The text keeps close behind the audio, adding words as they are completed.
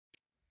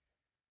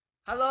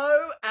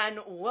Hello and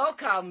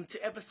welcome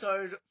to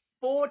episode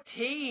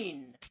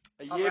 14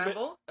 A of year,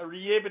 Ramble. a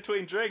year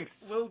between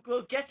drinks.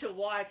 We'll get to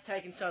why it's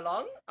taken so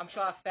long. I'm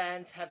sure our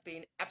fans have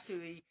been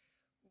absolutely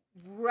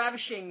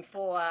ravishing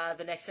for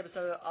the next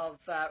episode of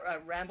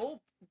Ramble,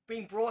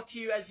 being brought to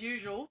you as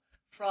usual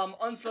from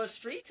Onslow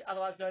Street,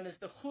 otherwise known as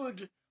the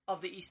hood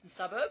of the eastern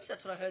suburbs.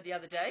 That's what I heard the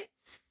other day.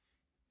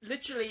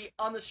 Literally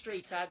on the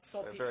streets, I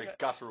saw A people. very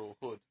guttural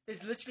hood.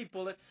 There's literally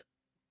bullets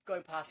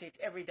going past me. It's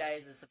every day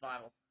is a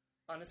survival.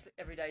 Honestly,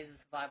 every day is a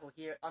survival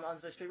here on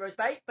Onslow Street, Rose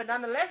Bay. But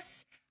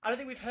nonetheless, I don't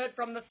think we've heard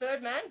from the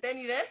third man. Ben,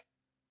 you there?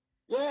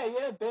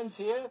 Yeah, Ben's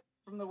here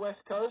from the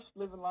West Coast,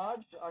 living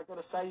large. I've got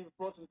to say, you've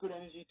brought some good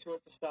energy to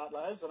it to start,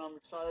 lads, and I'm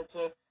excited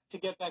to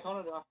get back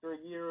on it after a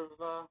year of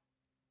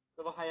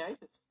a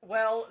hiatus.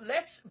 Well,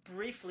 let's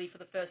briefly, for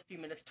the first few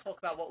minutes, talk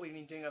about what we've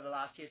been doing over the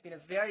last year. It's been a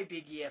very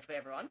big year for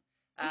everyone.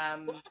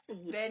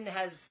 Ben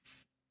has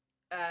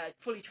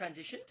fully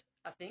transitioned,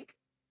 I think,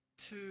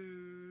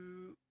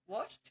 to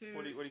what?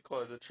 What do you call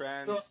it? Is it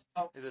trans?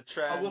 So, Is it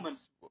trans? a woman.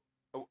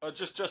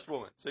 Just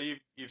woman. So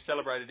you've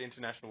celebrated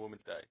International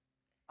Women's Day.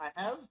 I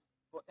have,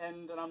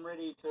 and I'm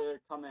ready to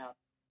come out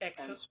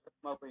Excellent. and spread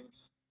my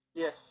wings.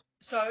 Yes.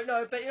 So,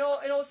 no, but in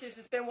all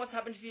seriousness, Ben, what's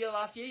happened to you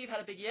last year? You've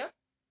had a big year?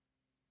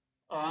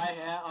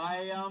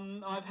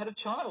 I've had a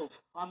child.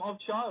 I'm of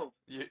child.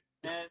 You,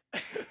 And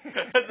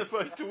as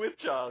opposed to with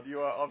child, you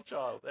are of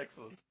child.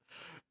 Excellent.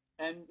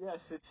 and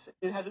yes,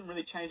 it hasn't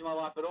really changed my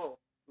life at all.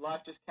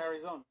 Life just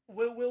carries on.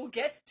 We'll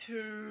get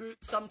to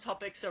some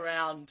topics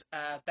around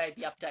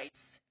baby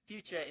updates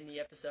future in the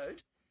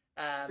episode.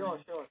 Sure.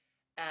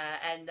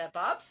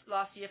 Barbs,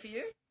 last year for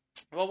you?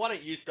 Well, why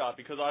don't you start,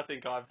 because I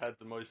think I've had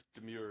the most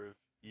demure of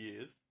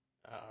years.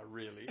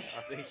 Really,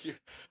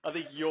 I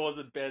think yours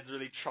and Ben's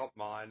really trumped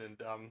mine,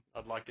 and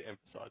I'd like to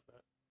emphasise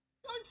that.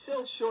 Don't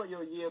sell short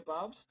your year,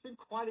 Bubs. It's been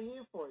quite a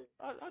year for you.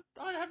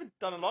 I haven't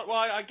done a lot. Well,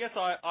 I guess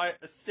I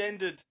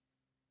ascended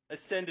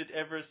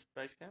Everest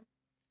Base Camp.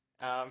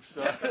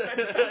 So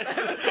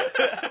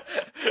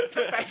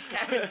Base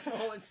camp in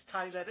small and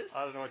tiny letters.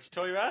 I don't know what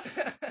you're talking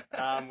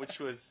about. Which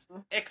was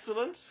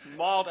excellent.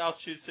 Mild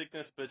altitude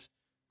sickness, but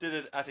did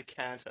it at a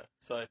canter.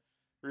 So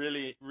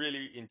really,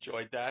 really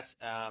enjoyed that.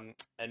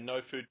 And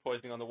no food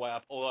poisoning on the way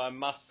up. Although I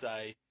must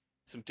say,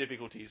 some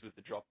difficulties with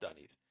the drop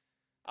dunnies.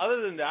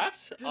 Other than that,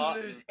 Didn't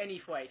lose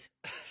any weight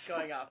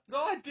going up. No,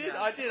 I did.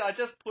 No. I did. I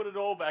just put it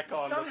all back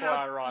on before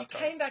I arrived. You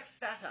came back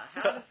fatter.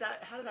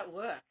 How did that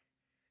work?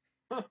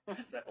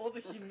 All the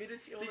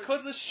humidity.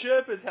 Because the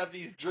Sherpas have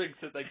these drinks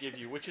that they give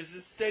you, which is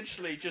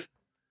essentially just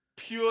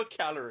pure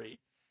calorie.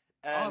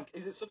 And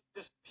is it sort of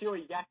just pure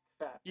yak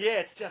fat? yeah,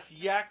 it's just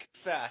yak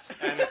fat,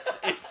 and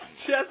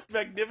it's just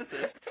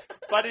magnificent.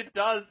 But it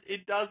does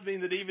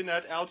mean that even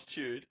at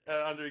altitude,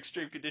 under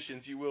extreme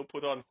conditions, you will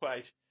put on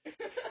weight.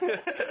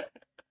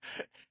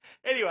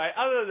 Anyway,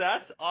 other than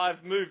that,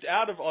 I've moved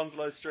out of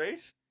Onslow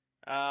Street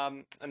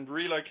and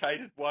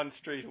relocated one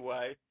street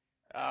away.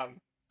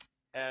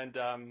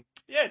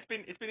 Yeah, it's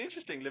been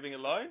interesting living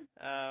alone.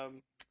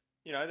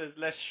 There's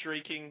less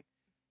shrieking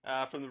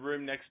from the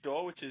room next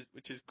door, which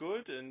is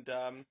good, and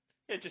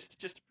yeah,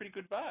 just a pretty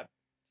good vibe.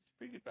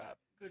 Good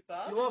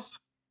bar. You also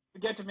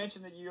forget to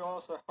mention that you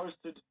also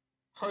hosted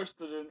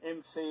and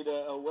emceed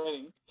a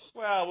wedding.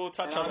 Well, we'll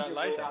touch on that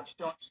later.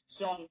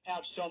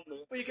 Outshone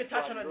me. Well, you can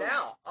touch on it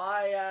now.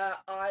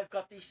 I've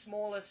got the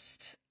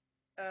smallest.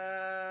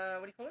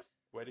 What do you call it?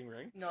 Wedding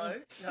ring? No.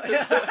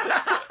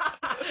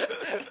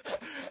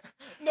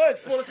 No,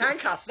 smallest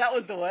handcuffs. That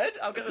was the word.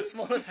 I've got the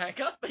smallest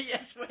handcuff. But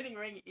yes, wedding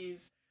ring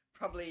is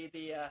probably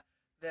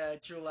the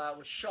jeweler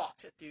was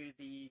shocked at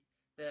the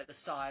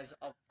size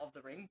of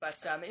the ring.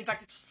 But in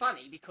fact, it's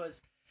funny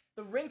because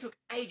the ring took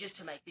ages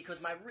to make because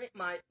my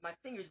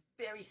finger is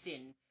very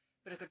thin,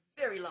 but I've got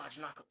very large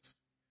knuckles,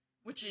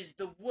 which is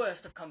the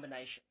worst of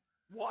combination.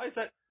 Why is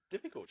that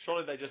difficult?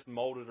 Surely they just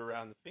mold it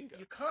around the finger.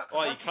 You can't.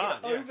 Oh, you once you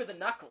can't. get over the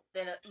knuckle,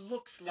 then it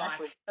looks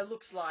Exactly.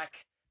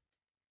 like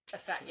a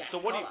fat yak. So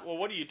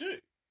what do you do?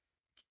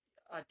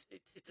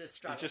 It's a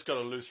struggle. You've just got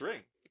a loose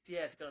ring.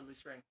 It's got a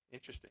loose ring.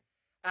 Interesting.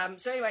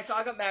 So anyway,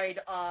 I got married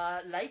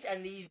late,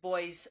 and these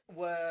boys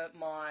were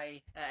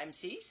my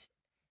MCs.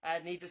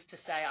 Needless to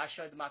say, I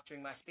showed them up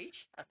during my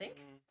speech. I think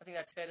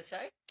that's fair to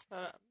say.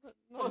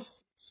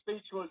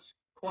 Speech was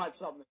quite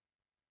something.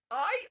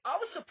 I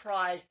was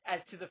surprised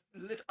as to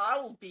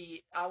I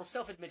will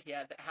self-admit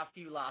here that how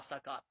few laughs I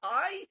got.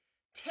 I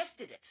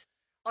tested it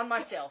on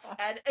myself,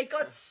 and it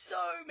got so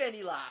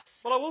many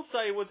laughs. Well, I will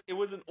say it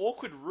was an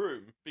awkward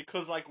room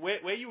because like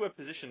where you were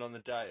positioned on the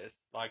dais,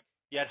 like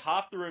you had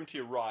half the room to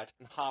your right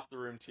and half the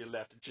room to your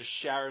left, and just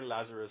Sharon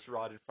Lazarus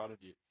right in front of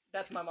you.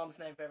 That's my mum's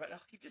name for it. Oh,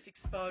 you've just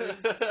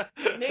exposed the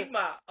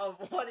enigma of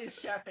what is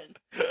Sharon.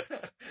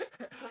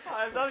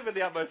 I have nothing but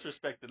the utmost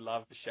respect and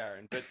love for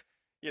Sharon, but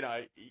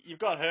you've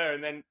got her,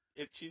 and then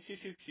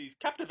she's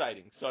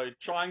captivating. So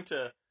trying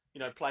to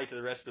play to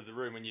the rest of the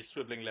room when you're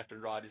swiveling left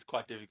and right is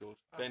quite difficult.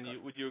 Ben,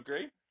 would you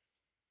agree?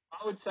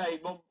 I would say,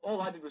 well,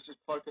 all I did was just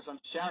focus on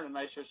Sharon and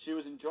make sure she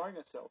was enjoying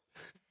herself.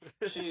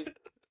 She's,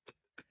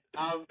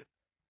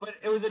 But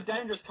it was a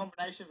dangerous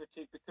combination for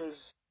Tick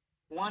because,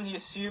 one, he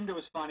assumed it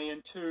was funny,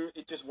 and two,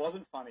 it just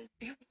wasn't funny.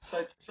 So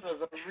it's sort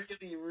of a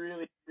really,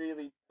 really,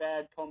 really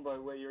bad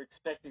combo where you're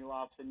expecting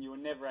laughs and you were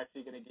never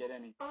actually going to get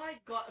any. I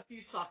got a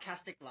few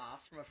sarcastic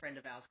laughs from a friend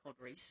of ours called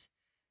Reese.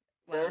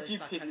 There One are of a those few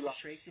pity sarcastic laughs.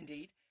 shrieks,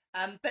 indeed.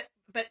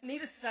 But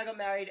needless to say, I got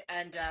married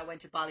and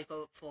went to Bali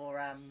for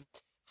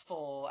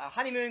our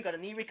honeymoon, got a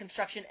knee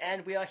reconstruction,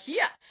 and we are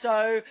here.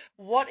 So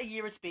what a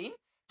year it's been.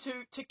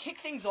 To kick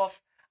things off,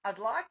 I'd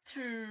like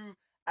to,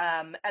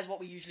 as what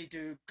we usually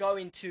do, go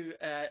into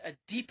a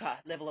deeper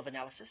level of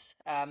analysis.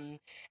 And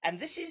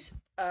this is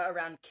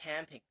around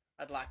camping,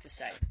 I'd like to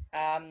say.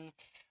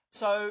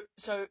 So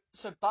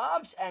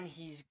Barbs and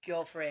his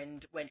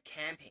girlfriend went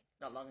camping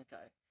not long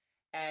ago,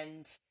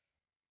 and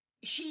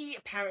she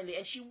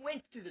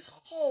went through this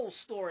whole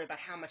story about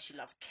how much she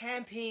loves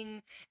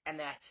camping and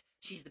that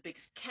she's the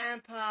biggest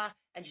camper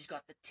and she's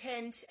got the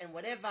tent and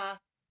whatever.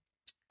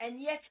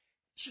 And yet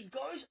she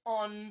goes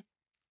on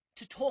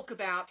to talk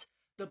about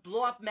the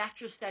blow up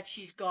mattress that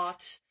she's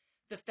got,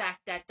 the fact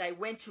that they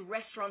went to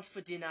restaurants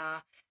for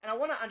dinner, and I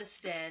want to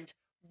understand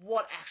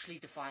what actually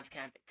defines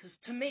camping. Because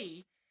to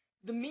me,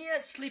 the mere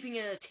sleeping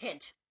in a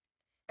tent,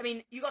 I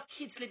mean, you got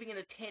kids sleeping in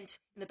a tent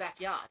in the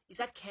backyard. Is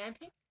that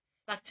camping?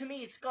 Like, to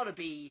me, it's got to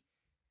be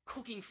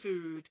cooking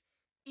food,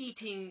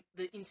 eating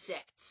the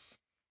insects,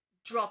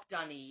 drop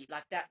dunny,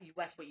 like that.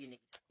 That's what you need.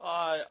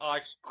 I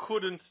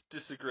couldn't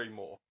disagree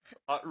more.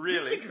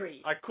 Really,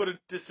 Disagree? I couldn't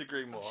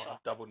disagree more. I'm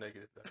shocked. double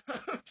negative there.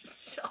 I'm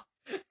just shocked.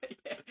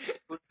 Yeah.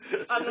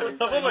 I don't know what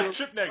to I'm say. almost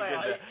trip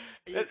negative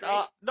Wait, there.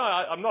 are you No,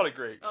 I'm not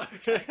agreeing. Oh,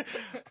 okay.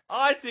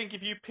 I think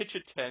if you pitch a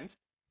tent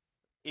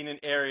in an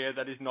area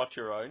that is not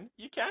your own,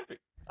 you're camping.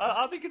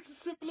 I think it's as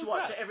simple So as what?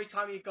 that. So every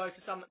time you go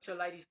to a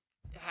lady's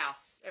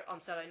house on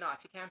Saturday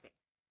night, you're camping?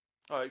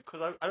 Oh,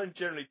 because I don't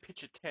generally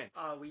pitch a tent.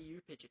 Oh, you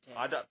pitch a tent.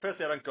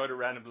 Firstly, I don't go to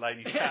random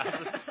ladies'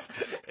 houses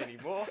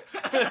anymore.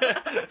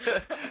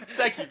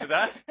 Thank you for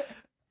that.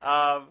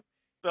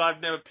 But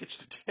I've never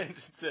pitched a tent and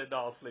said, no,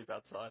 I'll sleep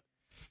outside.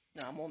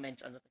 No, I'm more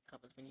meant under the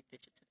covers when you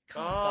pitch it to the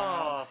covers.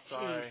 Oh,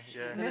 sorry. Jeez.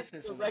 Yeah. The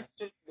listeners will know.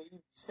 Direction, you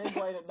segued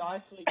it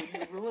nicely and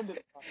you ruined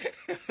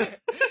it.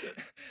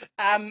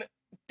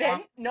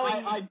 Ben,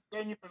 knowing I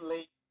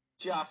genuinely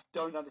just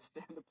don't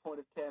understand the point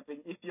of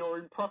camping. If you're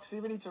in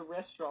proximity to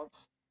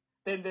restaurants,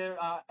 then there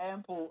are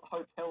ample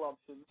hotel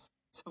options.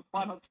 So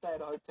why not stay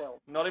at a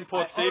hotel? Not in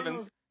Port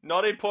Stephens.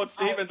 Not in Port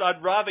Stephens.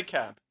 I'd rather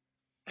camp.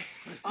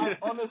 I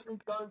honestly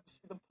don't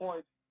see the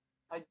point.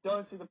 I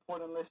don't see the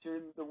point unless you're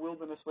in the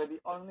wilderness where the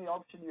only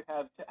option you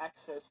have to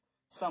access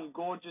some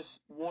gorgeous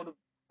water,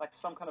 like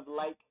some kind of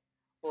lake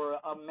or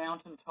a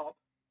mountain top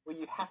where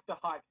you have to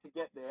hike to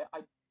get there. I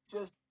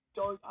just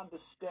don't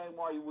understand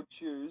why you would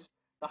choose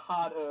the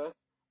hard earth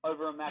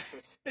over a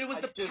mattress. But it was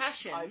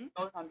passion. I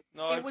don't understand.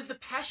 No, It was the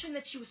passion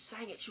that she was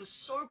saying it. She was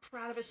so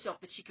proud of herself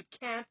that she could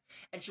camp,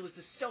 and she was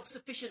the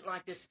self-sufficient,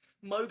 like this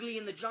Mowgli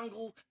in the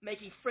jungle,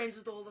 making friends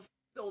with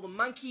all the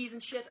monkeys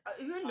and shit.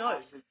 Who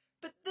knows?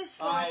 But this,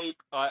 like,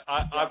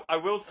 I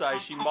will say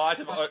she might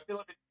have. I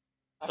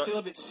feel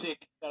a bit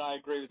sick that I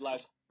agree with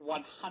Laz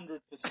 100%.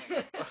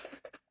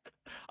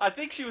 I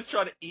think she was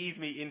trying to ease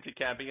me into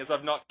camping, as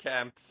I've not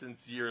camped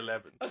since year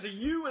 11. Oh, so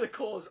you were the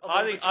cause of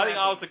I think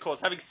I was the cause.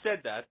 Having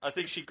said that, I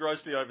think she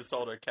grossly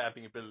oversold her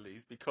camping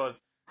abilities because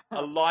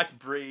a light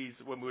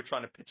breeze when we were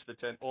trying to pitch the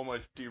tent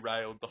almost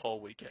derailed the whole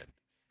weekend.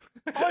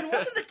 Oh, and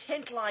wasn't the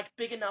tent like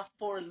big enough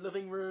for a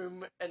living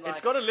room? And like,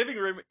 It's got a living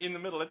room in the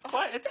middle. It's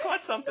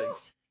quite something.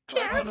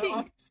 Camping.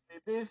 Honestly,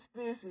 this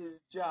is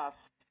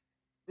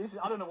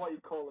I don't know what you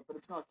call it, but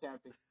it's not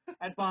camping.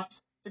 And but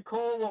to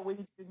call what we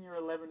did in year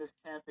 11 as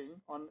camping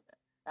on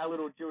our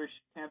little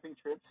Jewish camping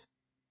trips,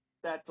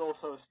 that's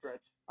also a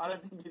stretch. I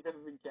don't think you've ever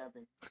been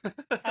camping.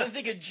 I don't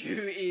think a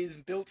Jew is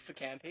built for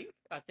camping.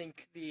 I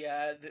think the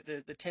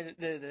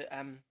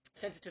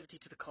sensitivity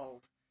to the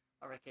cold,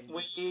 I reckon.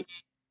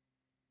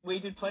 We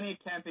did plenty of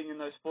camping in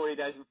those 40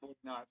 days and 40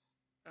 nights.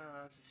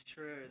 This is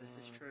true. This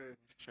is true.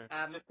 It's true.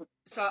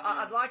 So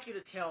I'd like you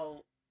to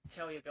tell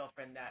your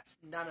girlfriend that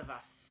none of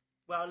us,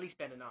 well, at least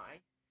Ben and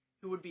I,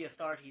 who would be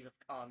authorities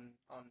on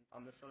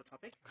this sort of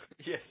topic.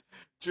 Yes,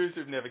 Jews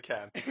who've never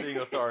camped, being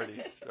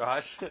authorities,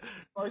 right?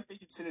 Both be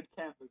considered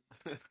campers.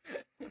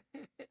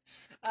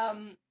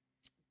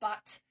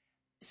 But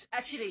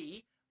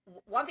actually,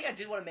 one thing I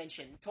did want to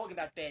mention, talking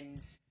about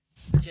Ben's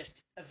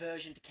just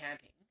aversion to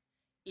camping,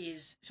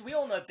 is so we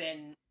all know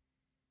Ben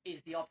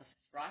is the opposite,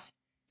 right?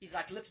 He's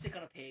like lipstick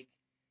on a pig.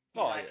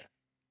 He's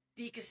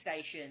Deca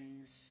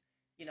stations,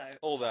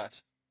 All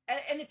that.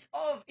 And it's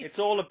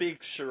all a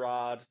big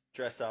charade,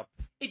 dress up.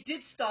 It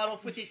did start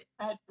off with his.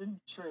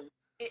 True.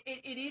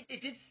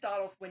 It did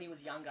start off when he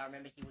was younger. I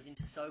remember he was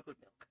into So Good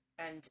Milk,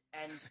 and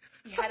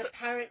he had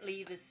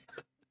apparently this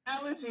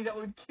allergy that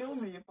would kill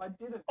me if I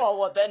didn't. Oh,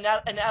 what?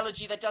 An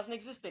allergy that doesn't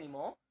exist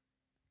anymore?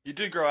 You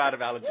do grow out of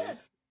allergies.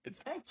 Yes.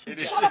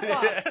 Shut up,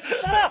 Bob!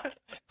 Shut up!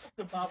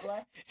 The Bob.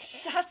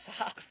 Shut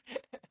up!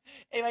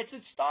 Anyway, so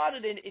it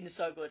started in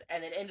So Good,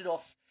 and it ended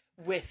off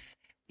with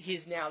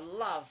his now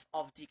love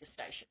of Deca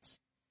stations.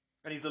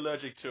 And he's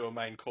allergic to a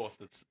main course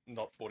that's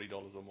not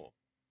 $40 or more.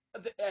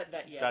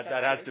 Yes, That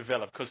that's has true.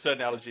 developed, because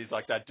certain allergies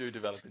like that do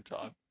develop in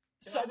time.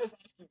 Can I just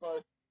ask you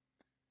both,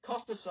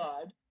 cost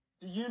aside,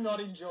 do you not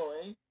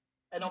enjoy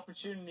an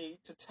opportunity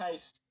to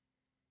taste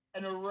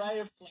an array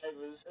of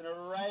flavors, an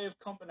array of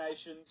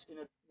combinations, in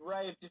an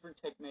array of different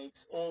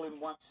techniques, all in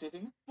one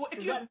sitting? Well,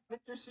 Is that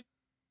interesting?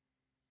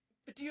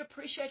 but do you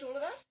appreciate all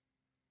of that?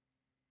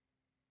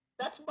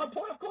 That's my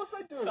point. Of course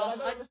I do. And Oh, I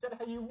don't understand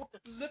how you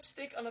wouldn't.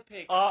 Lipstick on a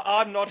pig.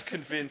 I'm not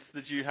convinced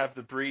that you have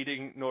the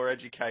breeding nor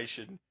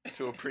education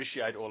to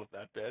appreciate all of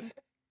that, Ben.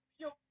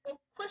 You're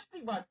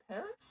questioning my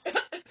parents? No,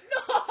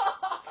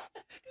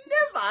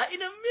 never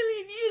in a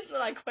million years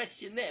will I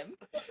question them.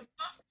 The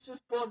bus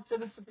just brought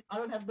and said I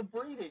don't have the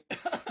breeding.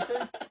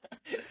 So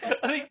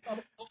I think I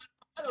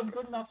don't have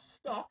good enough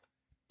stock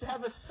to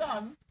have a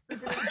son who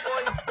can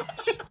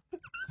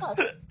enjoy.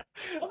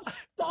 I'm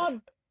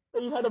stunned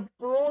that you had a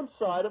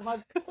broadside at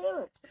my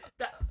parents.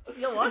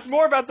 You know what? it's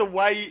more about the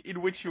way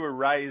in which you were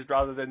raised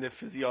rather than their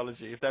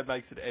physiology, if that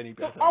makes it any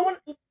better. I want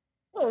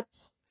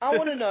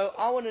to know.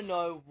 I want to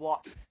know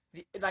what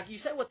like you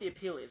say what the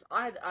appeal is.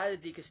 I had a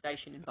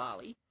degustation in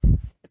Bali.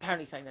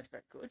 Apparently saying that's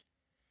very good.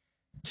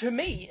 To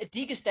me, a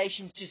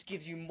degustation just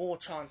gives you more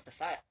chance to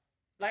fail.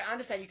 Like I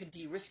understand you can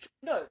de-risk.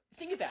 No,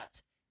 think about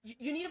it.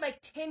 You need to make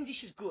 10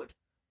 dishes good.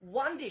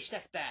 One dish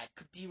that's bad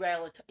could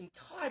derail an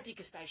entire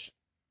degustation.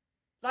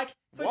 Like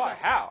for Why?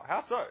 example,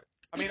 How so?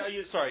 I mean,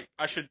 sorry,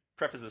 I should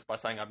preface this by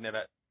saying I've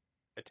never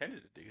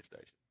attended a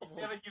degustation.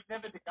 You've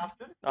never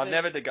degusted? I've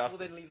never degusted. Well,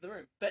 then leave the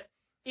room. But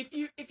if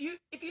you do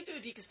a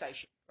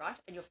degustation, right,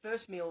 and your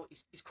first meal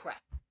is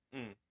crap,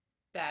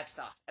 bad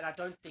start, and I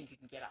don't think you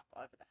can get up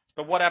over that.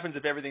 But what happens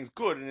if everything's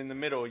good and in the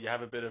middle you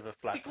have a bit of a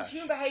flat Because patch?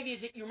 human behavior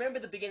is that you remember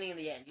the beginning and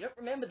the end. You don't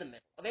remember the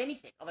middle of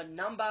anything, of a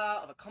number,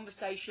 of a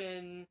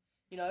conversation,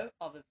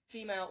 of a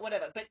female,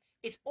 whatever. But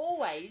it's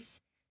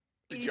always.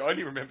 You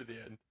only remember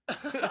the end.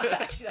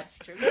 Actually, that's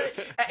true.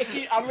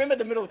 Actually, I remember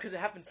the middle because it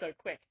happened so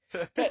quick.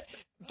 But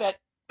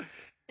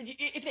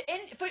if the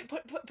end,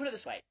 put it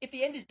this way, if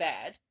the end is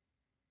bad,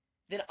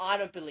 then I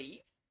don't believe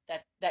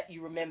that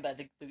you remember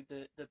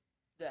the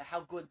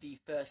how good the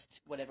first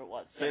whatever it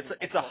was. So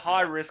it's a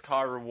high risk,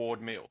 high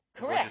reward meal.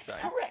 Correct.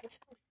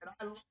 And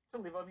I love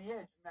to live on the edge,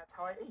 and that's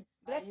how I eat.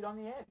 I eat on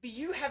the edge. But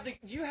you have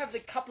the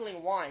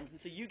coupling wines,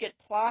 and so you get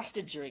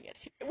plastered during it,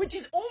 which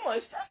is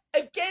almost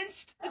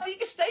against the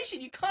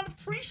degustation. You can't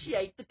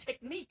appreciate the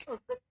technique.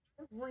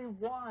 Every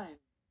wine,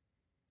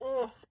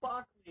 or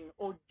sparkling,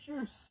 or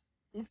juice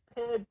is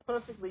paired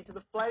perfectly to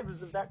the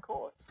flavors of that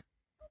course.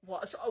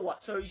 What?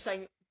 So you're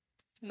saying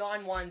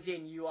 9 wines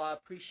in, you are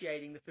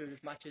appreciating the food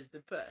as much as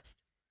the first?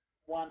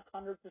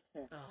 100%.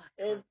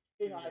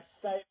 Everything I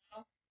savor,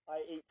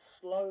 I eat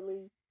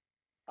slowly.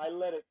 I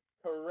let it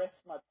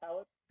caress my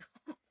palate,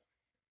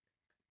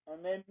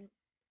 and then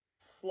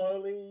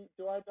slowly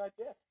do I digest.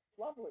 It's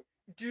lovely.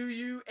 Do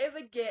you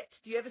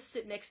ever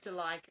sit next to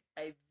like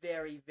a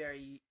very,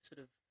 very sort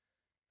of,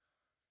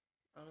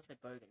 I don't want to say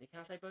bogan.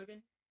 Can I say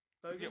bogan?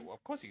 Bogan? Yeah, well,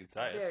 of course you can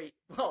say it. Very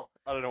well.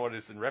 I don't know what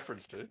it's in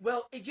reference to.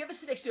 Well, do you ever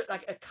sit next to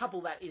like a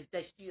couple that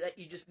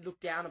you just look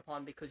down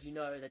upon because you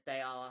know that they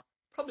are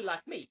probably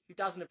like me, who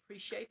doesn't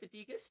appreciate the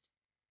degust?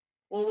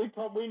 Well,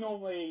 we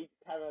normally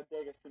have our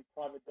degust in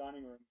private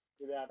dining rooms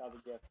without other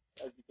guests,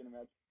 as you can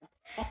imagine.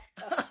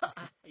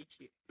 I hate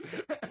you.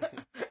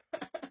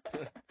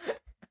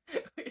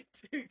 We're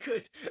too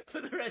good for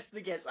the rest of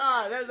the guests.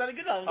 That was not a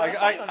good one.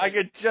 I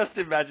could just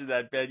imagine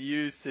that, Ben.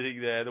 You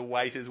sitting there, the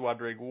waiter's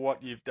wondering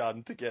what you've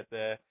done to get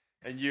there,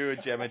 and you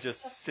and Gemma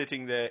just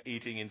sitting there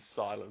eating in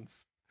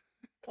silence.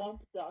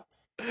 Plump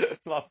ducks.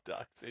 Plump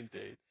ducks,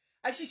 indeed.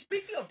 Actually,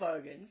 speaking of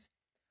bogans,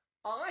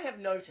 I have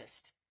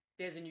noticed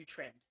there's a new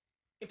trend.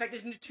 In fact,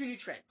 there's 2 new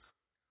trends.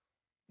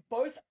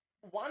 Both,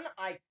 one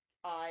I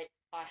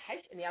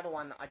hate, and the other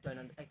one I don't.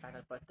 In fact,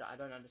 I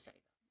don't understand.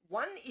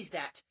 One is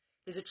that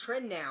there's a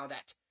trend now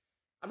that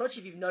I'm not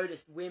sure if you've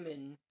noticed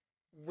women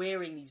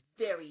wearing these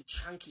very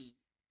chunky,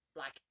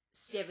 like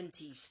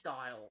 70s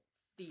style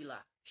Fila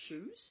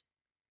shoes.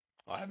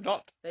 I have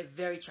not. They're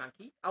very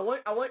chunky. I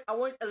won't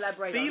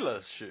elaborate.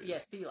 Fila's shoes. Yeah,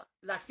 Fila.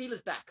 Like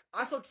Fila's back.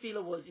 I thought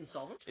Fila was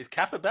insolvent. Is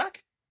Kappa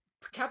back?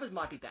 Kappa's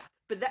might be back,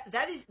 but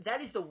that is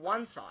the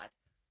one side.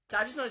 So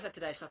I just noticed that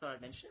today, so I thought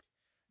I'd mention it.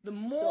 The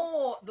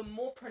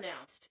more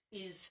pronounced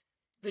is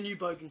the new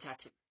Bogan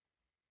tattoo.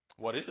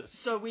 What is it?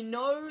 So we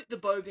know the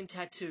Bogan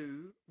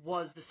tattoo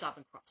was the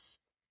Southern Cross.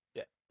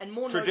 Yeah. And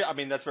more I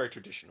mean, that's very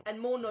traditional.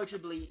 And more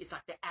notably, it's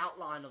like the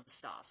outline of the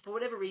stars. For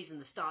whatever reason,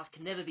 the stars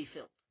can never be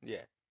filled.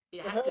 Yeah.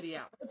 It has to be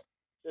out.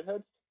 It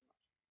hurts.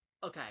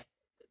 Okay,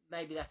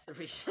 maybe that's the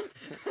reason.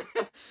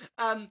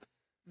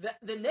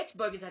 The next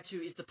Bogan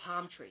tattoo is the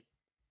palm tree.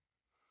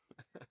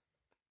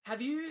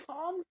 Have you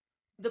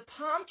the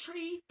palm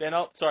tree? Ben,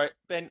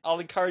 I'll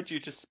encourage you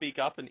to speak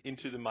up and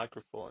into the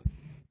microphone.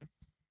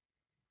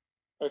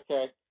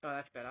 Okay. Oh,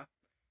 that's better.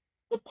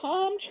 The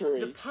palm tree.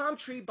 The palm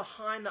tree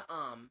behind the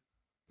arm.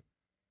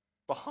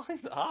 Behind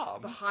the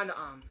arm? Behind the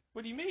arm.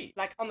 What do you mean?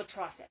 Like on the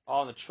tricep. Oh,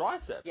 on the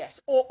tricep?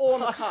 Yes. Or on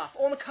the calf.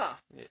 Or on the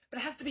calf. Yeah. But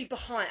it has to be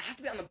behind. It has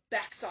to be on the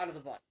back side of the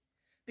body.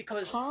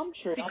 Because Palm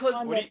tree. because-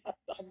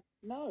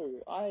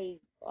 No,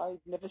 I've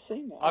never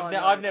seen that. Oh,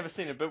 no. I've never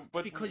seen it,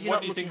 but because you're what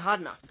not do you looking think?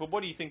 hard enough. But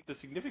what do you think the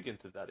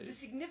significance of that The is?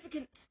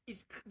 significance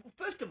is,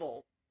 first of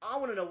all, I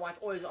want to know why it's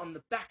always on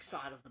the back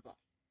side of the body.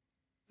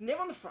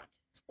 Never on the front.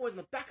 It's always on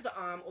the back of the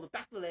arm or the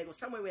back of the leg or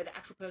somewhere where the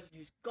actual person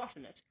who's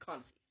gotten it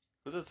can't see it.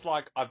 Because it's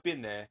like, I've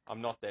been there,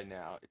 I'm not there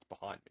now, it's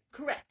behind me.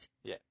 Correct.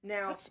 Yeah.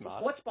 Now, That's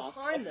smart. what's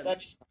behind them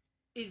That's-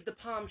 is the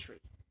palm tree.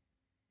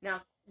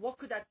 Now, what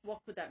could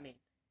that mean?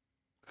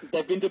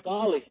 They've been to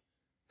Bali.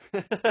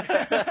 There's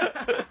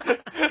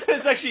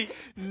actually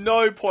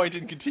no point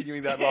in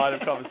continuing that line of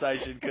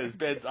conversation because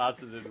Ben's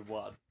answered it in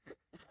one.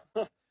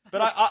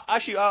 But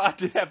I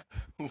do have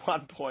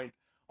one point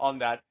on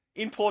that.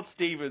 In Port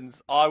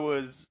Stephens, I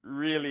was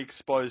really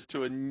exposed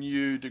to a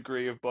new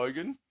degree of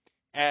bogan,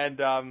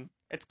 and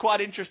it's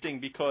quite interesting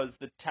because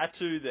the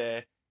tattoo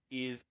there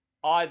is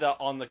either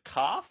on the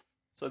calf,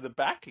 so the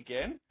back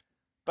again,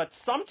 but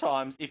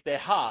sometimes if they're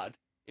hard,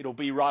 it'll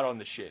be right on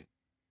the shin.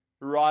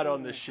 Right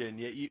on the shin,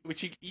 yeah, you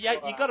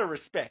got to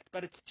respect,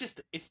 but it's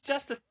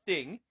just a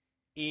thing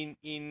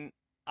in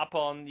up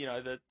on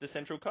the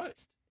Central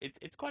Coast.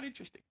 It's quite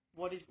interesting.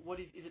 What is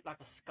it like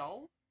a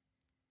skull?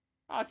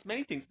 It's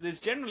many things. There's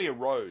generally a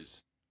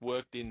rose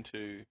worked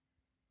into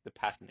the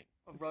patterning,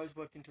 A rose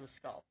worked into a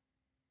skull.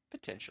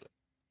 potentially.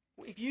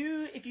 If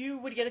you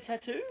were to get a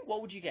tattoo,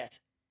 what would you get?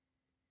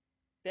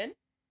 Ben?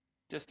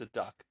 Just a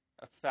duck,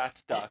 a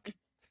fat duck.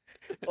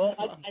 Well,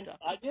 Palm duck.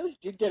 I nearly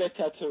did get a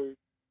tattoo,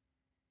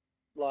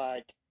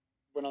 like,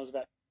 when I was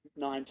about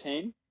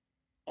 19,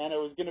 and it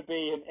was going to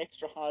be an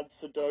extra hard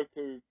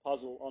Sudoku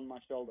puzzle on my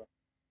shoulder.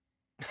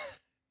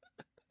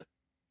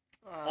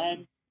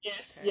 And okay.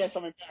 yes,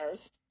 I'm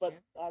embarrassed, but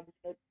I'm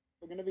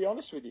going to be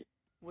honest with you.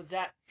 Was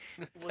that?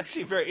 It's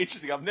actually very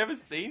interesting. I've never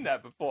seen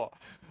that before.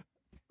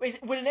 Wait,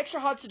 would an extra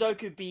hard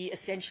Sudoku be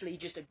essentially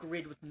just a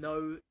grid with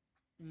no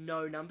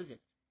numbers in it?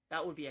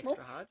 That would be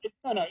extra hard.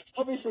 No, it's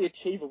obviously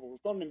achievable.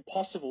 It's not an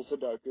impossible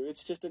Sudoku.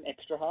 It's just an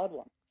extra hard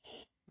one.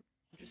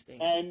 Interesting.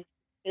 And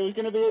it was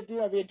going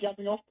to be a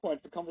jumping off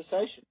point for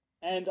conversation.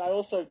 And I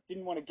also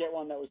didn't want to get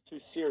one that was too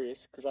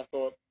serious because I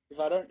thought if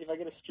I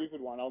get a stupid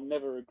one, I'll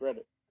never regret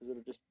it because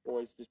it'll just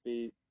always just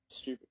be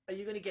stupid. Are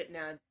you going to get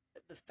now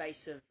the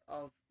face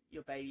of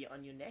your baby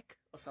on your neck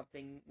or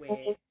something where?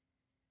 Well,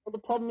 the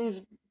problem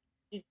is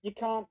you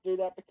can't do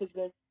that because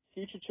then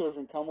future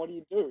children come. What do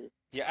you do?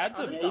 Yeah, add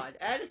Other the side,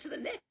 add it to the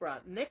neck,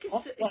 bruh. Neck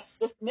is.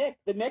 This neck.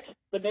 The neck's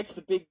the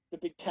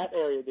big tat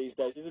area these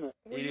days, isn't it?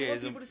 Well, It you want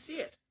is, people to see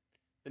it.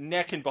 the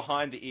neck and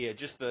behind the ear,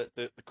 just the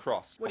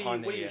cross What are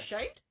behind you the ear.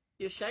 ashamed?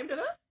 You ashamed of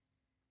her?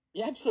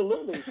 Yeah,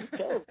 absolutely. She's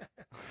terrible.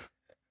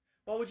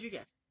 What would you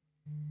get?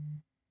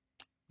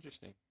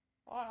 Interesting.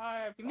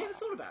 You've never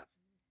thought about it.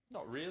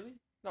 Not really.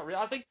 Not really.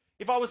 I think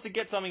if I was to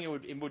get something,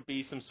 it would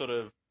be some sort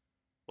of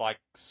like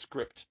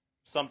script,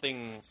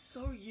 something.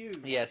 So you.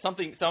 Yeah,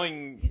 something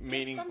get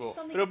meaningful.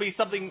 something- But it'll be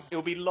something.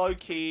 It'll be low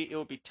key.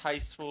 It'll be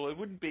tasteful. It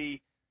wouldn't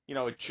be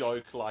a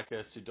joke like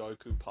a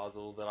Sudoku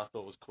puzzle that I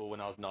thought was cool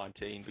when I was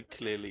 19, but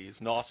clearly is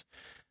not.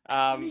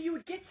 You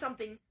would get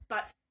something,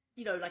 but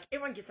like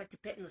everyone gets like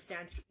Tibetan or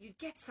Sanskrit. You'd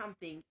get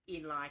something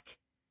in like.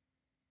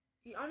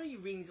 I know you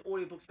read these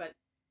audiobooks about,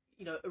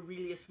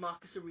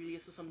 Marcus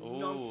Aurelius or some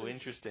nonsense. Ooh,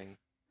 interesting.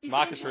 Is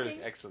Marcus it Aurelius,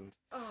 interesting? excellent.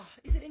 Oh,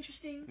 is it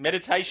interesting?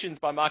 Meditations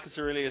by Marcus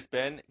Aurelius,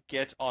 Ben.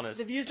 Get on it.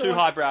 The viewers Too don't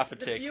want- highbrow for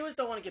The tick. viewers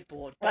don't want to get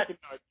bored, but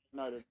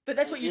Noted.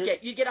 that's what you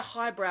get. You get a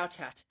highbrow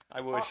tat. I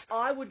wish.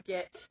 I would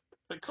get.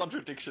 The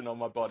contradiction on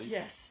my body.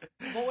 Yes.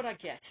 What would I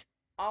get?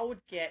 I would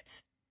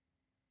get.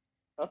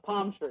 A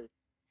palm tree.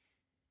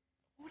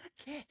 What would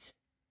I get?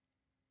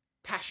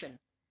 Passion.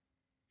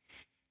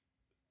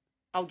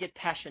 I'll get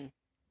passion.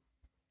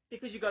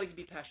 Because you got to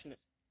be passionate.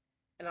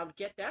 And I would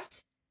get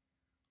that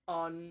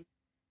on.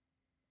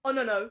 Oh,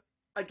 no.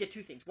 I'd get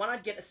two things. One,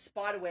 I'd get a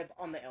spider web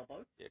on the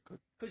elbow. Yeah, good.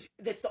 Because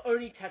that's the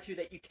only tattoo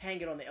that you can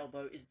get on the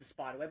elbow is the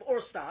spider web. Or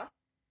a star.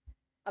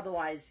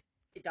 Otherwise,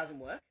 it doesn't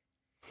work.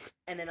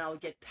 And then I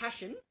would get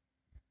passion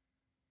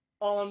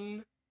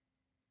on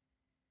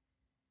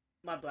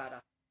my bladder.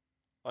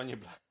 On your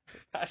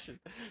passion.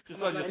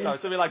 Just On on my your bladder. stomach.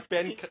 So it'd be like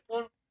Ben.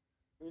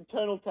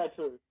 Internal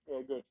tattoo.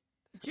 Yeah, good.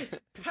 Just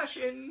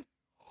passion.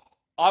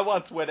 I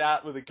once went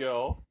out with a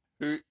girl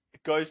who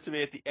goes to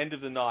me at the end of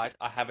the night.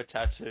 I have a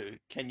tattoo.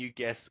 Can you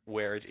guess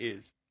where it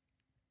is?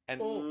 And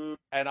Oh.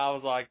 and I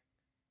was like,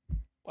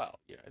 well,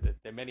 there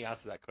are many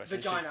answers to that question.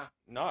 Vagina.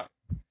 No.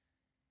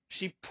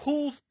 She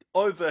pulls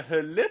over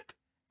her lip,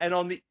 and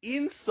on the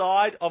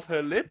inside of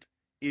her lip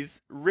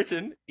is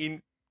written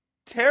in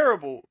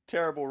terrible,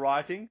 terrible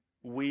writing,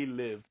 "We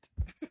lived."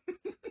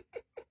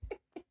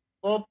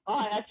 Well,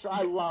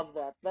 I love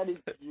that. That is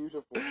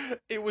beautiful.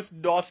 It was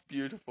not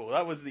beautiful.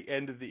 That was the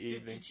end of the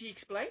evening. Did she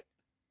explain?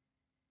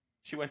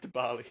 She went to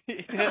Bali.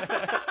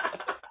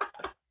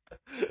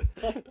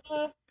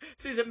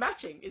 So is it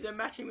matching? Is it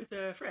matching with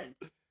her friend?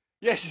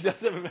 Yeah, she does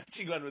have a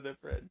matching one with her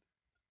friend.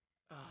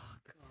 Oh,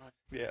 God.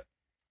 Yeah.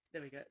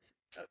 There we go.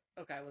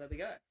 Okay, well, there we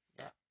go.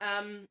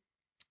 Yeah.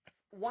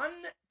 One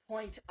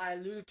point I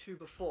alluded to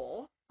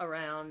before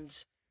around...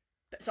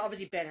 So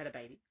obviously Ben had a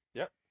baby.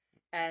 Yep.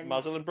 And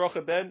Muzzle and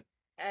Brocha, Ben.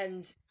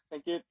 And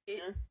Thank you.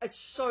 it's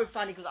so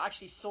funny because I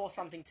actually saw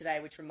something today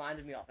which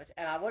reminded me of it,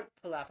 and I won't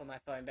pull it up on my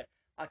phone, but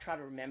I'll try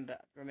to remember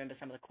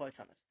some of the quotes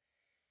on it.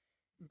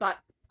 But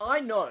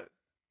I know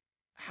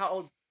how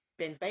old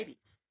Ben's baby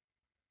is.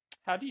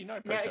 How do you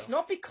know, Now, Pedro? it's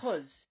not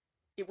because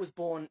it was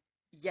born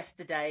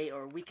yesterday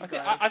or a week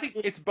ago. I think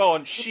it's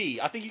born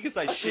she. I think you can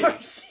say she. Sorry,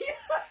 she.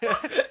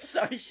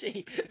 Sorry,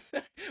 she.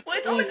 Well,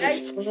 it's of an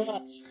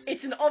age.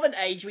 It's an of an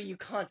age where you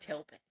can't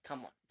tell, Ben.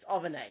 Come on, it's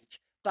of an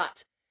age.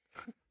 But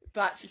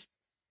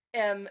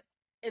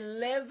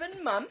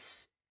 11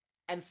 months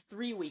and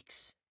 3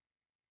 weeks.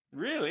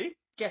 Really?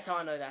 Guess how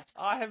I know that?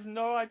 I have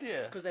no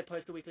idea. Because they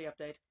post a weekly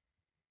update.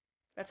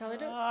 That's how they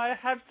do it. I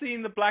have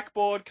seen the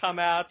blackboard come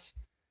out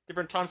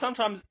different times,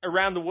 sometimes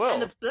around the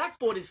world. And the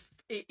blackboard is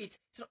it's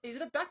not, is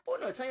it a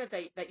blackboard? No, it's something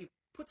that you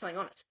put something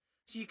on it,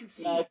 so you can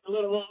see. No, it's a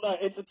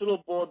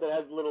little board that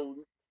has little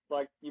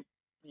like you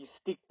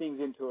stick things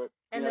into it.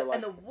 And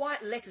the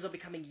white letters are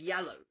becoming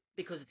yellow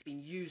because it's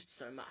been used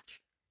so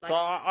much. So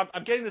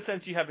I'm getting the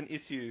sense you have an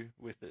issue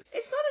with this.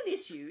 It's not an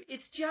issue.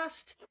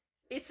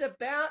 It's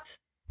about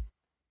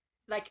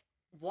like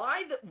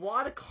why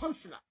the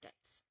constant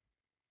updates.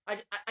 I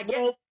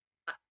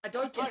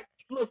don't get.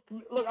 Look.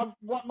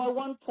 My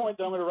one point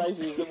that I'm going to raise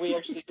is that we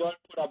actually don't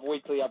put up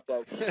weekly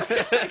updates.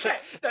 Okay,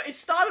 no, it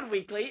started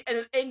weekly and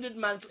it ended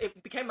monthly.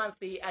 It became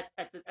monthly at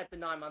the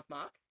 9-month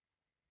mark.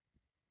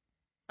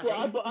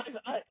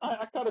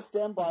 I kind of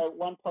stand by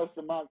one post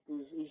a month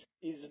is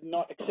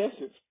not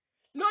excessive.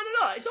 No.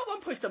 It's not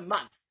one post a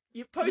month.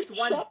 You post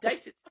one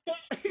dated.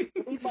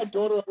 Leave my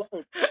daughter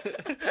alone.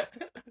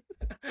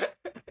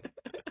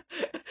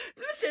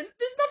 Listen,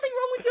 there's nothing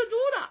wrong with your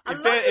daughter. I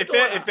love your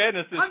daughter. In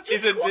fairness,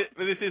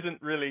 this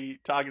isn't really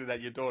targeted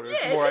at your daughter.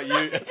 It's Yeah, more at you.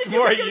 It's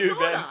more at you,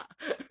 Ben.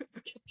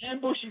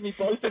 Ambushing me,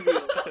 both of you.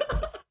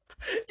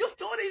 Your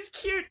daughter is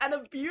cute and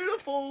a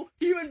beautiful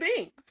human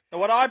being. And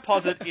what I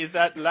posit is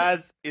that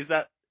Laz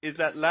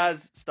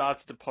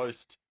starts to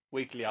post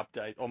weekly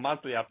updates or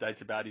monthly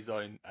updates about his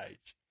own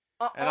age,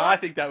 and I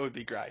think that would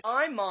be great.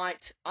 I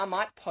might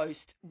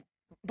post,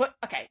 but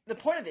okay. The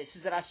point of this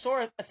is that I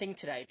saw a thing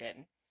today,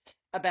 Ben,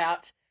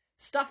 about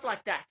stuff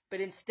like that, but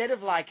instead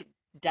of like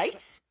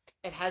dates,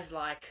 it has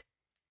like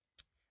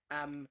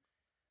I don't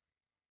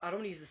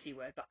want to use the C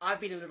word, but I've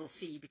been a little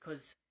C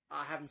because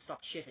I haven't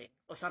stopped shitting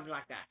or something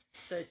like that.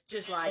 So it's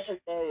just like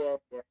Yeah.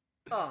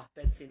 Oh,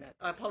 Ben's seen that.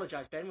 I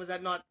apologize, Ben. Was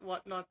that not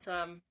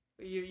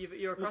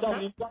you're across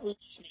that?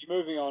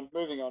 Moving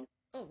on.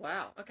 Oh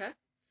wow. Okay.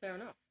 Fair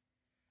enough.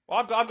 Well,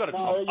 I've got a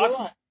top. You're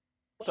right.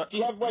 So, Do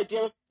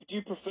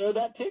you prefer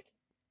that tick?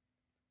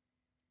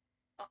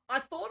 I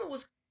thought it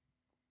was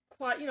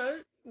quite,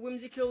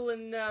 whimsical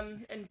and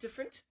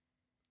different.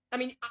 I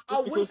mean,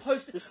 I wouldn't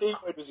post it. The C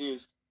word was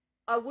used.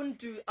 I wouldn't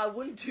do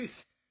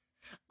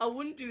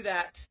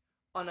that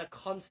on a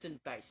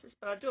constant basis,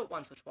 but I'd do it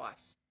once or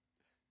twice.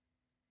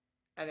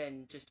 And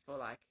then just for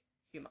like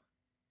humor.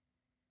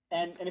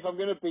 And if I'm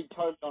going to be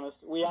totally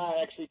honest, we are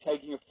actually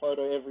taking a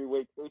photo every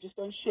week, but we just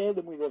don't share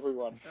them with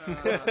everyone.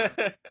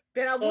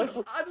 Ben, I'd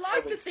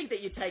like to think that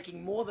you're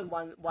taking more than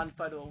one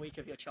photo a week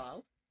of your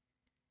child.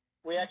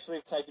 We actually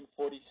have taken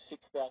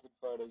 46,000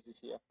 photos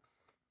this year.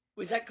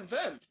 Was that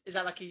confirmed? Is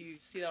that like you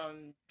see that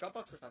on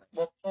Dropbox or something?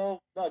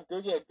 Well, no,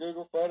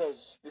 Google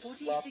Photos.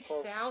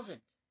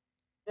 46,000.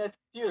 Yeah, it's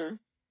few.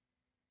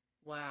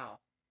 Wow.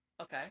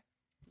 Okay.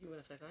 You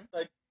want to say something?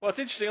 Well, it's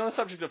interesting on the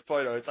subject of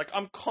photos. Like,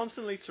 I'm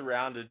constantly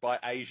surrounded by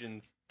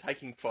Asians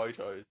taking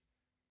photos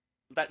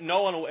that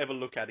no one will ever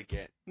look at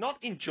again. Not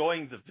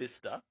enjoying the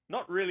vista,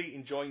 not really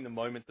enjoying the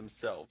moment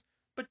themselves,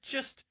 but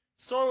just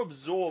so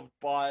absorbed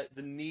by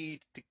the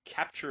need to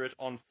capture it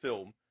on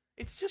film.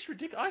 It's just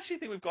ridiculous. I actually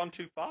think we've gone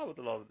too far with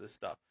a lot of this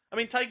stuff. I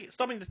mean,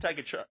 stopping to take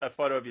a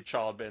photo of your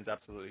child, Ben's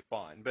absolutely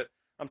fine, but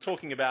I'm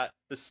talking about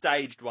the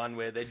staged one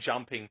where they're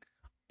jumping,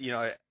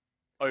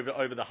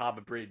 over the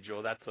harbour bridge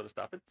or that sort of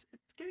stuff. It's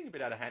getting a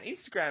bit out of hand.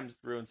 Instagram's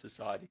ruined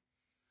society.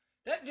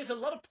 There's a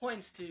lot of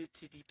points to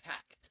be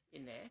packed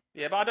in there.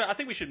 Yeah, but I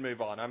think we should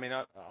move on. I mean,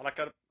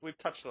 we've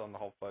touched on the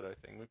whole photo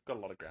thing. We've got a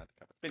lot of ground to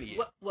cover. It's been a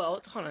year. Well,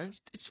 hold on.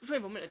 It's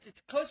 24 minutes.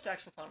 It's close to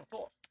actual final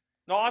thought.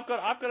 No, I've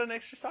got an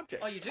extra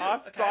subject. Oh, you do?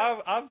 Okay.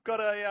 I've got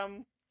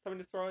something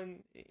to throw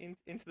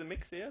into the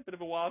mix here. A bit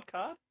of a wild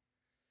card.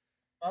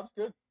 That's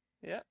good.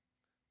 Yeah.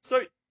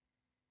 So,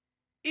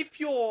 if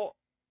your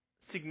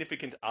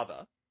significant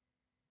other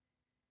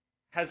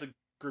has a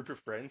group of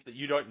friends that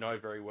you don't know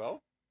very well,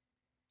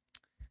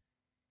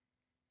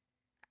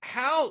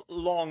 how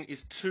long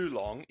is too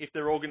long if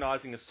they're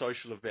organising a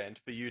social event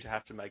for you to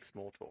have to make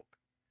small talk?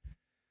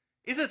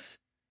 Is it,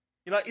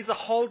 is a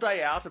whole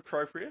day out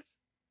appropriate?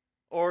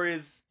 Or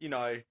is,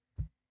 an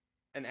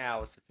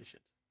hour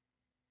sufficient?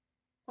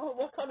 Oh,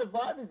 what kind of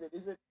vibe is it?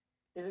 Is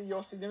it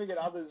your significant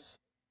other's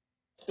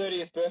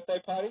 30th birthday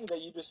party that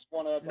you just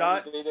want to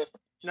be there for?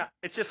 No,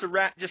 it's just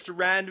a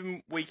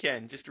random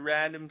weekend, just a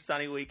random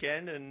sunny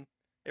weekend, and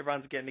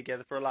Everyone's getting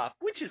together for a laugh,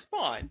 which is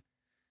fine.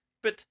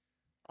 But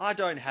I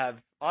don't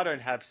have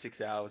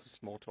 6 hours of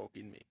small talk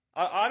in me.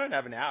 I don't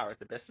have an hour at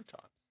the best of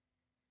times.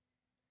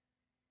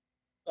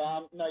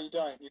 No, you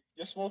don't.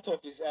 Your small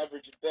talk is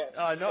average at best.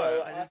 I know.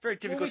 So It's a very Well,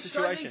 difficult we're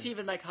struggling situation. to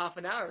even make half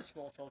an hour of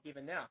small talk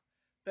even now.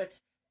 But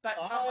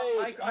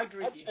I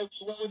agree I'd with say you.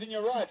 you're well within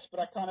your rights, but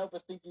I can't help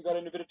but think you got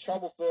in a bit of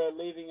trouble for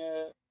leaving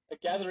a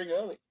gathering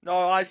early. No,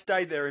 I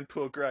stayed there in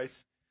poor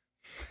grace.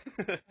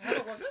 How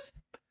long was it?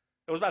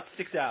 It was about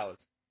 6 hours.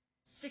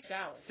 6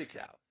 hours. 6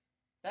 hours.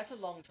 That's a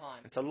long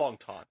time. It's a long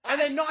time. And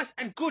they're nice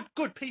and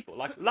good people,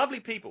 like lovely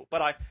people.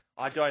 But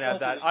I don't have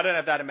that. Certainly. I don't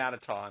have that amount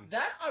of time.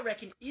 That, I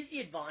reckon, is the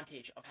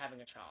advantage of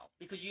having a child.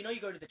 Because you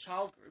go to the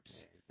child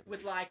groups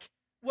with like,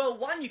 well,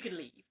 one, you can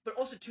leave, but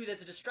also two,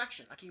 there's a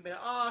distraction. Like you can be like,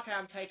 oh, okay,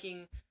 I'm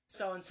taking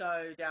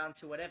so-and-so down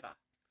to whatever.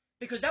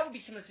 Because that would be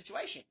a similar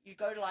situation. You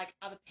go to like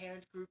other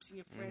parents groups and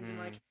your friends and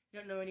like, you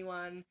don't know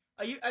anyone.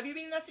 Have you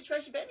been in that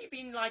situation, Ben? You've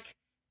been like,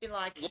 Yeah,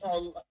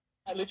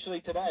 I literally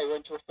today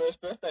went to a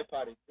first birthday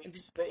party.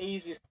 It's the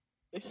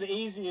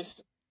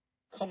easiest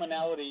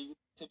commonality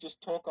to just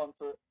talk on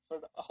for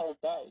a whole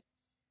day.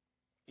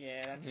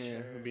 Yeah, that's Yeah,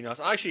 it true. would be nice.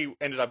 I actually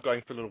ended up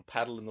going for a little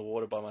paddle in the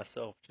water by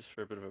myself, just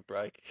for a bit of a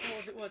break.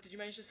 What did you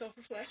manage to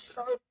self-reflect?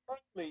 So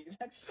friendly.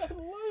 That's so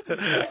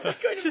loaded.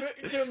 It's like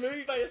going to a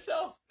movie by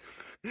yourself,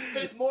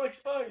 but it's more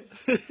exposed.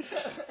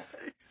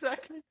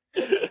 Exactly.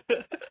 Did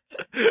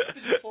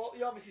you fall?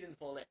 You obviously didn't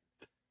fall in.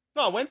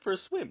 No, I went for a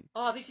swim.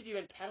 Oh, they said you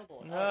went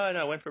paddleboard. No,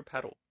 I went for a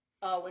paddle.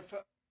 Oh, went for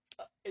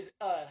like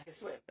a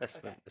swim. A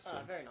swim, Okay. a swim.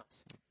 Oh, very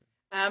nice.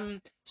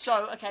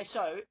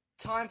 So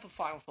time for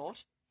final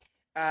thought.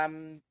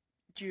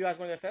 Do you guys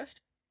want to go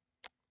first?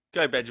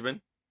 Go, Benjamin.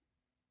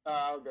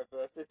 I'll go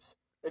first.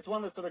 It's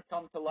one that's sort of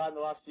come to light in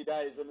the last few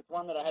days, and it's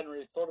one that I hadn't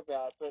really thought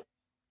about. But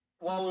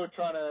while we were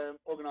trying to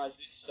organise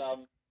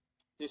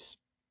this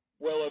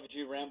well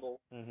overdue ramble,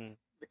 Mm-hmm.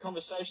 the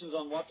conversations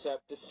on WhatsApp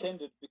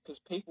descended because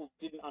people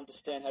didn't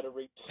understand how to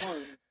read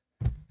tone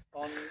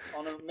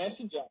on a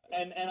messenger,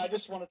 and I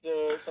just wanted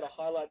to sort of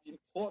highlight the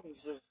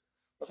importance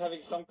of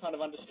having some kind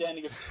of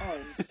understanding of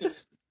tone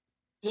because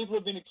people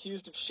have been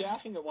accused of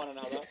shouting at one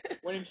another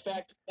when in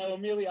fact they were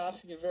merely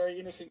asking a very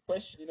innocent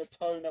question in a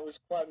tone that was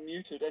quite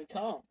muted and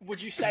calm.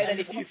 Would you say that And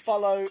if you what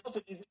follow, caused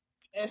it is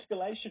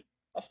escalation,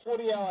 a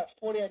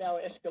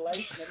 48-hour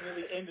escalation that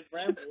nearly ended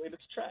ramble in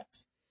its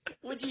tracks.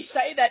 would you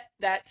say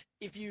that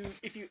if you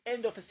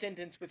end off a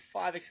sentence with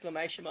 5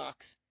 exclamation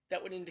marks,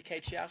 that would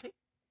indicate shouting?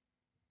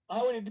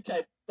 That would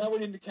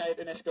indicate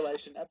an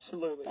escalation,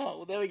 absolutely. Oh,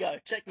 well, there we go.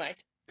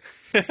 Checkmate.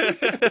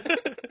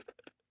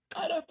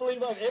 I don't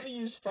believe I've ever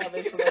used 5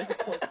 exclamation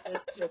points in a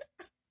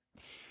sentence.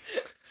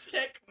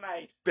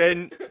 Checkmate.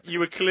 Ben, you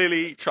were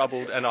clearly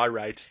troubled and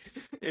irate.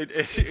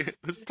 It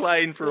was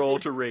plain for all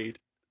to read.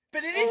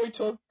 But it The more is. we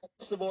talk,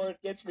 the more it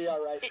gets me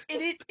irate.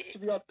 It To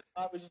be honest,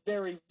 I was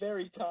very,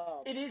 very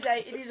calm. It is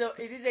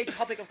a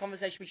topic of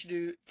conversation we should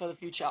do for the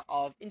future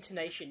of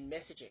intonation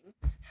messaging.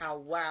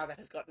 How that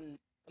has gotten,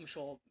 I'm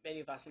sure many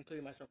of us,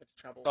 including myself, into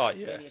trouble Oh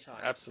yeah, many a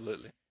time.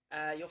 absolutely.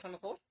 Your final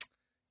thought?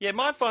 Yeah,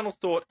 my final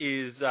thought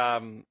is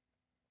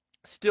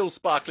still,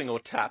 sparkling or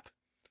tap.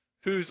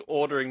 Who's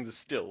ordering the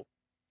still?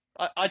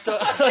 I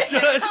don't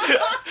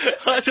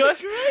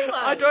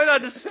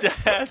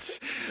understand.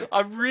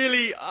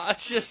 I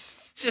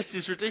just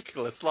is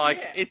ridiculous. Like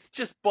Yeah. it's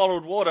just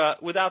bottled water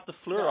without the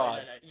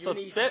fluoride.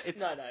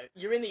 No.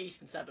 You're in the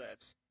eastern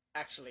suburbs,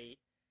 actually.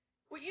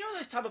 Well, you know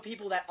those type of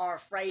people that are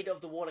afraid of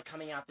the water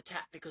coming out the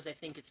tap because they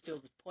think it's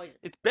filled with poison.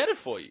 It's better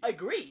for you.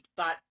 Agreed,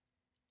 but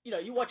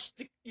you watch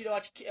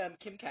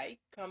Kim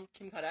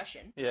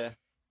Kardashian, Yeah,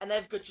 and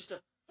they've got just a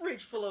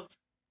fridge full of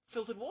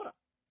filtered water.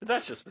 but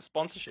that's just for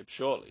sponsorship,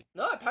 surely.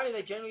 No, apparently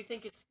they generally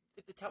think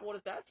the tap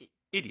water's bad for you.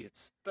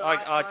 Idiots. But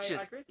I I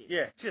just agree with you.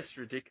 yeah, just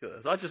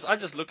ridiculous. I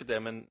just look at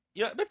them and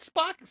but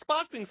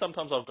sparkling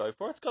sometimes I'll go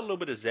for. It's got a little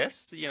bit of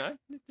zest.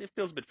 It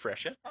feels a bit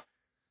fresher.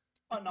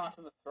 Quite nice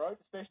in the throat,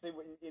 especially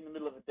when in the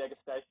middle of a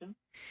degustation.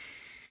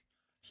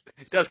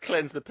 It does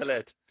cleanse the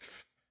palate.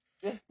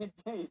 Yeah,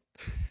 indeed.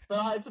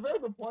 But it's a very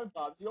good point,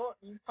 Bob. You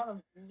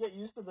get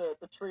used to the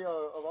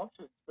trio of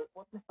options, but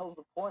what the hell's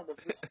the point of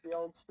the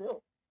old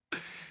still?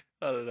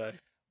 I don't know.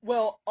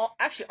 Well,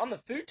 actually, on the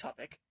food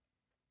topic,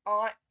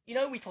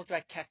 we talked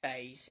about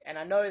cafes, and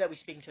I know that we're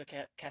speaking to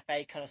a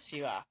cafe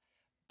connoisseur,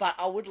 but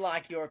I would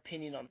like your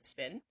opinion on this,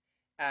 Ben.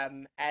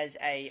 As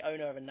a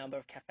owner of a number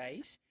of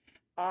cafes,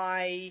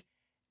 I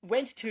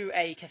went to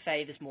a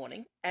cafe this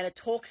morning, and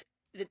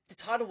the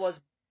title was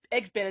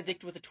Eggs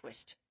Benedict with a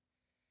Twist.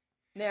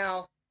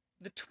 Now,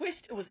 the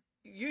twist, it was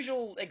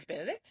usual Eggs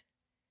Benedict,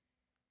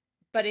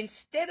 but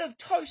instead of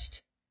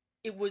toast,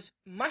 it was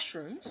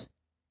mushrooms,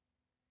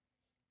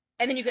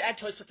 and then you could add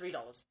toast for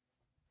 $3.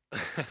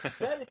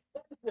 That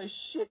is a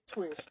shit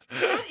twist.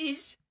 That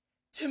is,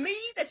 to me,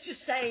 that's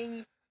just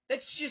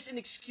an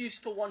excuse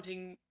for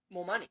wanting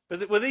more money.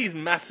 But were these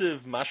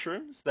massive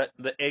mushrooms that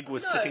the egg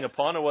was No. sitting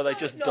upon, or were they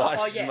just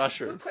diced Good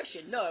mushrooms?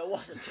 question. No, it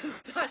wasn't. It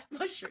was diced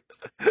mushrooms.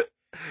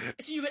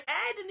 So you could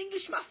add an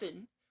English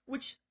muffin,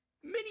 which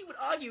many would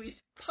argue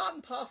is part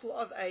and parcel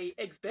of a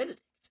Eggs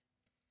Benedict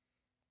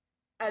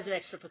as an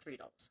extra for $3.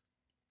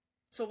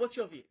 So what's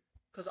your view?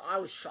 Because I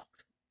was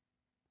shocked.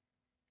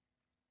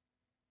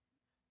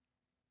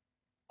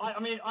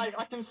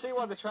 I can see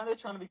why they're trying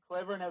to be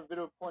clever and have a bit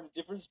of a point of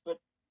difference, but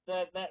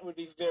that would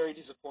be very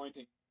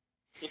disappointing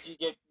if you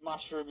get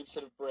mushroom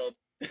instead of bread.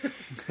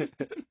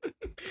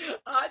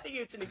 I think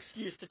it's an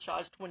excuse to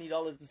charge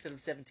 $20 instead of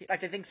 $17.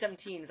 Like I think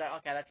 17 is like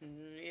okay, that's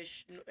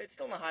it's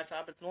still on the high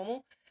side, but it's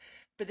normal.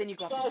 But then you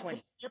go up to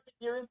 20.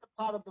 You're in the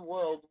part of the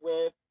world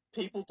where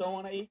people don't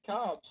want to eat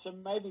carbs, so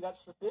maybe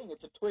that's the thing.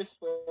 It's a twist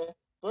where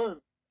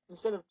boom,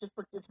 instead of just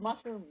it's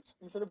mushrooms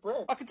instead of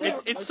bread. I can tell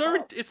you, It's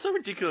so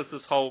ridiculous.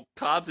 This whole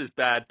carbs is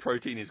bad,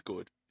 protein is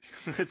good.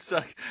 It's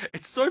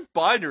so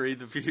binary,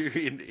 the view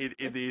in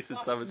the Eastern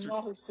Suburbs. It's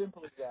not as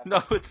simple as that.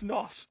 No, it's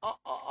not.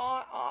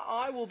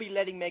 I will be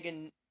letting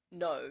Megan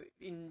know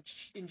in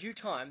due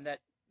time that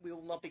we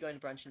will not be going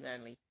to brunch in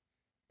Manly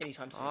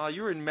anytime soon. Oh,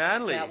 you were in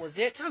Manly. That was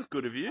it. That was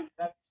good of you.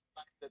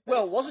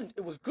 Well,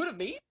 it was good of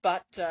me,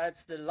 but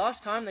it's the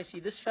last time they see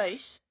this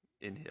face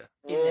In here.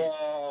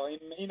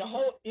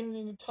 In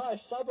an entire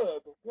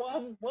suburb,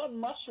 one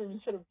mushroom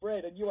instead of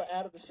bread, and you are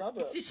out of the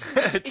suburb.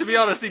 To be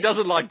honest, he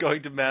doesn't like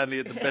going to Manly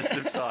at the best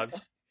of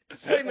times.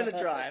 40-minute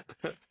drive.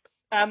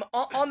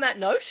 On that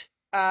note,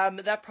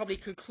 that probably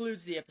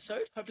concludes the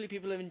episode. Hopefully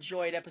people have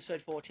enjoyed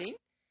episode 14.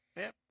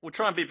 Yeah, we'll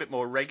try and be a bit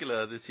more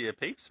regular this year,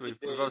 peeps. We've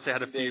obviously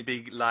had a few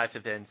big life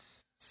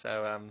events,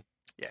 so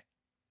yeah.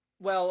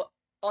 Well,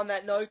 on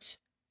that note,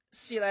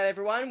 see you later,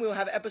 everyone. We'll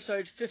have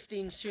episode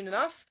 15 soon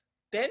enough.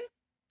 Ben,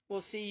 we'll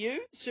see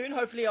you soon.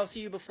 Hopefully, I'll see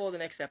you before the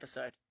next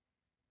episode.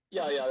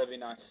 Yeah, that'd be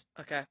nice.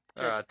 Okay.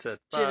 All right. Cheers,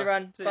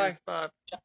 everyone. Bye. Bye.